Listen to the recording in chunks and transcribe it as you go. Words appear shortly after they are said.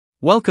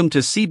Welcome to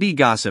CB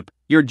Gossip,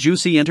 your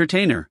juicy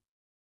entertainer.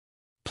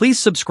 Please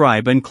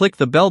subscribe and click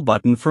the bell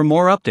button for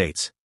more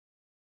updates.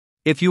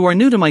 If you are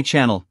new to my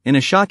channel, in a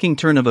shocking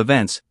turn of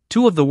events,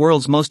 two of the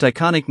world's most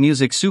iconic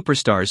music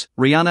superstars,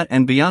 Rihanna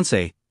and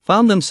Beyoncé,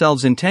 found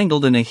themselves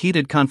entangled in a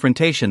heated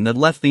confrontation that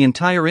left the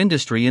entire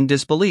industry in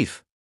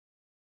disbelief.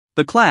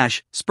 The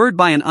clash, spurred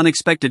by an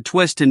unexpected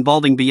twist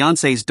involving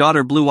Beyoncé's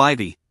daughter Blue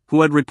Ivy,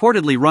 who had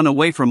reportedly run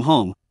away from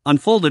home,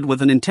 unfolded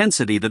with an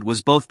intensity that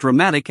was both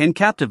dramatic and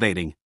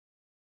captivating.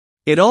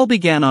 It all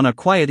began on a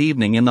quiet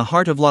evening in the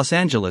heart of Los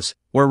Angeles,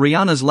 where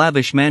Rihanna's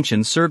lavish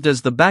mansion served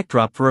as the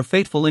backdrop for a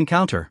fateful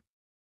encounter.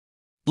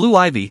 Blue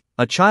Ivy,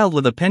 a child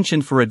with a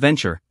penchant for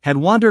adventure, had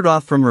wandered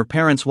off from her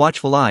parents'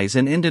 watchful eyes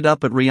and ended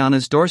up at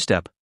Rihanna's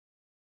doorstep.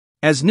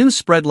 As news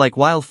spread like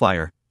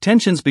wildfire,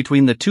 tensions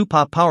between the two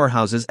pop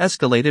powerhouses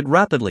escalated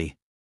rapidly.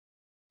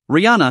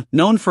 Rihanna,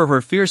 known for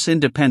her fierce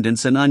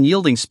independence and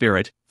unyielding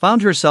spirit,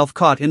 found herself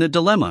caught in a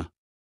dilemma.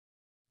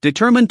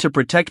 Determined to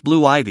protect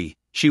Blue Ivy,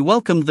 she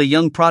welcomed the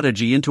young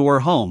prodigy into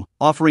her home,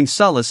 offering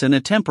solace in a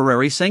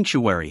temporary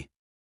sanctuary.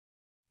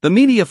 The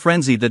media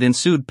frenzy that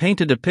ensued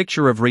painted a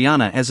picture of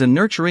Rihanna as a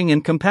nurturing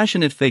and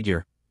compassionate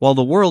figure, while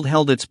the world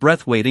held its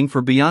breath waiting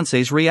for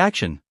Beyoncé's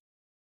reaction.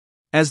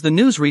 As the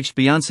news reached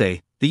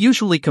Beyoncé, the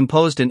usually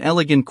composed and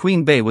elegant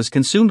Queen Bey was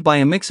consumed by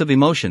a mix of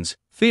emotions.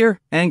 Fear,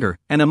 anger,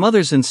 and a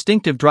mother's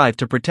instinctive drive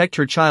to protect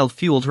her child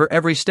fueled her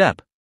every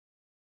step.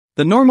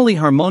 The normally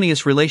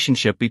harmonious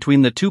relationship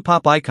between the two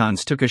pop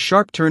icons took a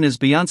sharp turn as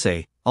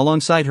Beyoncé,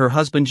 alongside her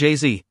husband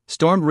Jay-Z,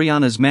 stormed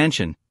Rihanna's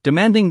mansion,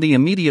 demanding the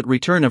immediate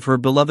return of her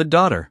beloved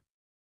daughter.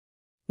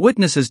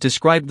 Witnesses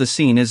described the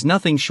scene as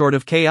nothing short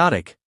of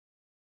chaotic.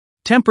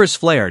 Tempers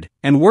flared,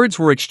 and words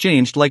were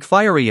exchanged like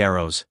fiery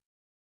arrows.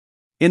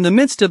 In the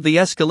midst of the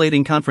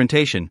escalating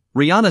confrontation,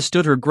 Rihanna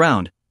stood her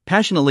ground,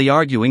 passionately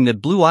arguing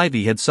that Blue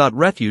Ivy had sought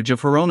refuge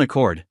of her own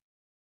accord.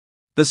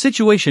 The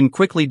situation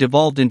quickly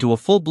devolved into a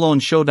full-blown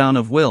showdown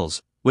of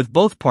wills, with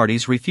both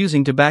parties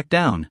refusing to back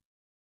down.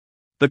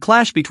 The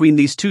clash between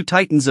these two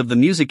titans of the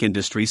music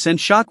industry sent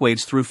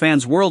shockwaves through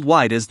fans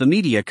worldwide as the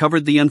media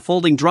covered the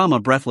unfolding drama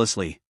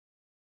breathlessly.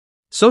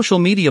 Social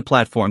media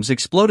platforms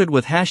exploded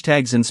with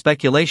hashtags and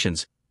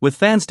speculations, with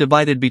fans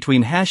divided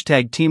between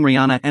hashtag Team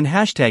Rihanna and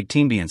hashtag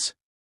Team Beyoncé.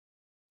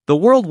 The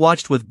world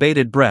watched with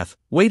bated breath,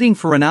 waiting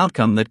for an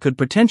outcome that could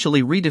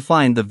potentially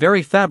redefine the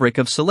very fabric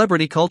of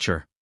celebrity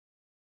culture.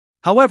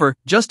 However,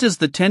 just as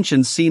the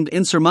tensions seemed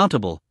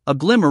insurmountable, a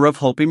glimmer of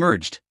hope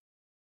emerged.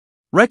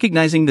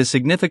 Recognizing the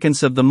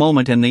significance of the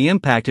moment and the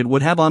impact it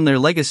would have on their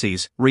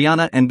legacies,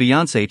 Rihanna and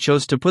Beyoncé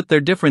chose to put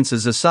their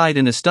differences aside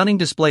in a stunning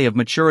display of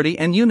maturity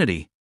and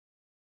unity.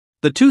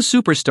 The two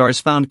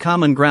superstars found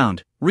common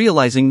ground,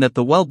 realizing that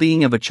the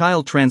well-being of a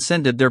child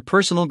transcended their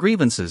personal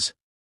grievances.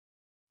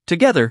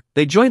 Together,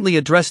 they jointly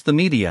addressed the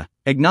media,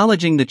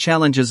 acknowledging the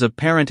challenges of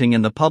parenting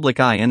in the public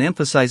eye and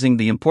emphasizing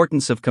the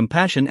importance of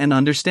compassion and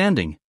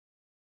understanding.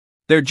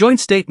 Their joint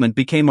statement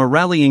became a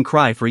rallying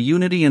cry for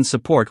unity and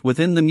support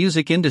within the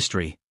music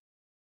industry.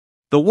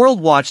 The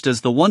world watched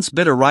as the once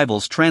bitter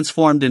rivals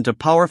transformed into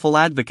powerful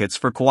advocates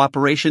for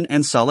cooperation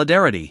and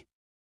solidarity.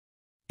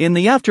 In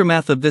the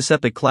aftermath of this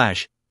epic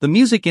clash, the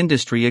music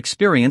industry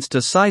experienced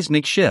a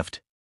seismic shift.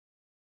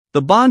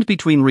 The bond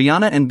between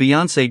Rihanna and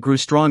Beyoncé grew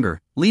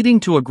stronger, leading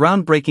to a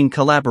groundbreaking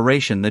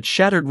collaboration that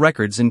shattered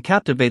records and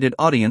captivated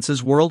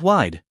audiences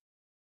worldwide.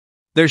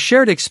 Their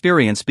shared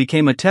experience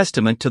became a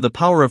testament to the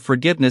power of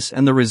forgiveness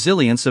and the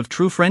resilience of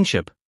true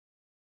friendship.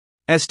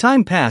 As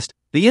time passed,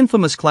 the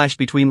infamous clash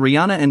between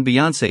Rihanna and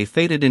Beyoncé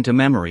faded into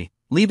memory,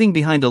 leaving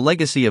behind a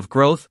legacy of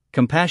growth,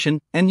 compassion,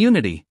 and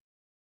unity.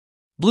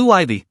 Blue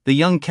Ivy, the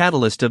young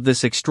catalyst of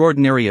this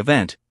extraordinary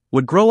event,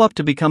 would grow up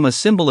to become a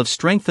symbol of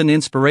strength and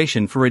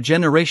inspiration for a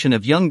generation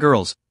of young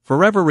girls,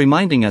 forever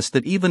reminding us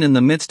that even in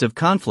the midst of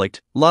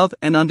conflict, love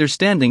and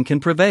understanding can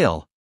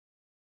prevail.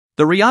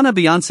 The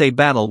Rihanna-Beyoncé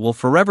battle will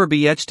forever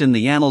be etched in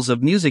the annals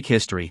of music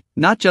history,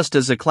 not just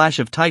as a clash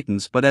of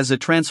titans but as a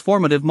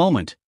transformative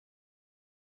moment.